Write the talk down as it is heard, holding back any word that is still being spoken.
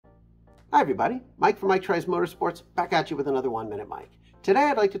Hi everybody, Mike from Mike Tries Motorsports, back at you with another 1 Minute Mike. Today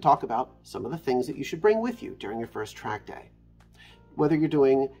I'd like to talk about some of the things that you should bring with you during your first track day. Whether you're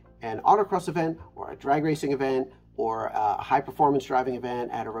doing an autocross event or a drag racing event or a high performance driving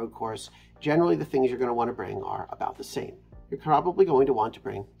event at a road course, generally the things you're going to want to bring are about the same. You're probably going to want to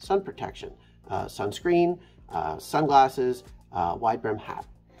bring sun protection, sunscreen, sunglasses, wide brim hat.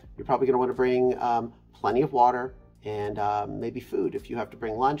 You're probably going to want to bring plenty of water and maybe food if you have to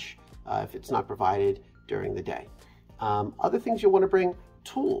bring lunch, if it's not provided during the day. Other things you'll want to bring: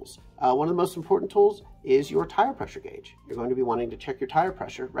 tools. One of the most important tools is your tire pressure gauge. You're going to be wanting to check your tire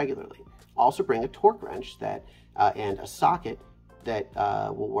pressure regularly. Also bring a torque wrench and a socket that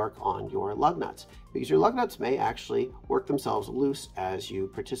will work on your lug nuts, because your lug nuts may actually work themselves loose as you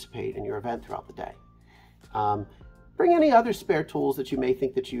participate in your event throughout the day. Bring any other spare tools that you may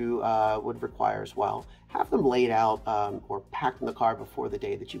think that you would require as well. Have them laid out or packed in the car before the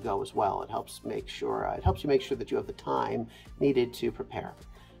day that you go as well. It helps you make sure that you have the time needed to prepare.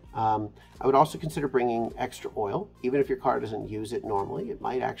 I would also consider bringing extra oil. Even if your car doesn't use it normally, it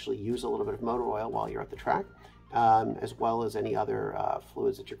might actually use a little bit of motor oil while you're at the track, as well as any other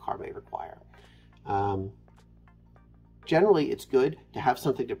fluids that your car may require. Generally, it's good to have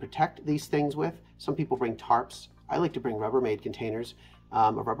something to protect these things with. Some people bring tarps. I like to bring Rubbermaid containers.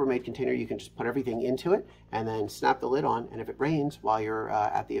 A Rubbermaid container, you can just put everything into it and then snap the lid on, and if it rains while you're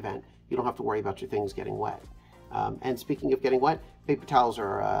at the event, you don't have to worry about your things getting wet. And speaking of getting wet, paper towels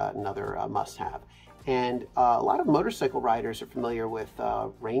are another must-have. And a lot of motorcycle riders are familiar with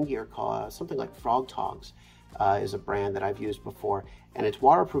rain gear called something like Frog Togs is a brand that I've used before, and it's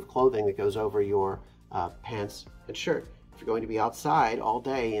waterproof clothing that goes over your pants and shirt. If you're going to be outside all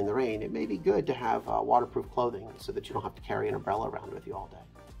day in the rain, it may be good to have waterproof clothing so that you don't have to carry an umbrella around with you all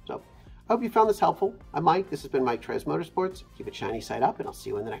day. So I hope you found this helpful. I'm Mike. This has been Mike Tries Motorsports. Keep it shiny side up, and I'll see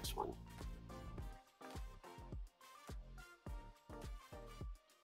you in the next one.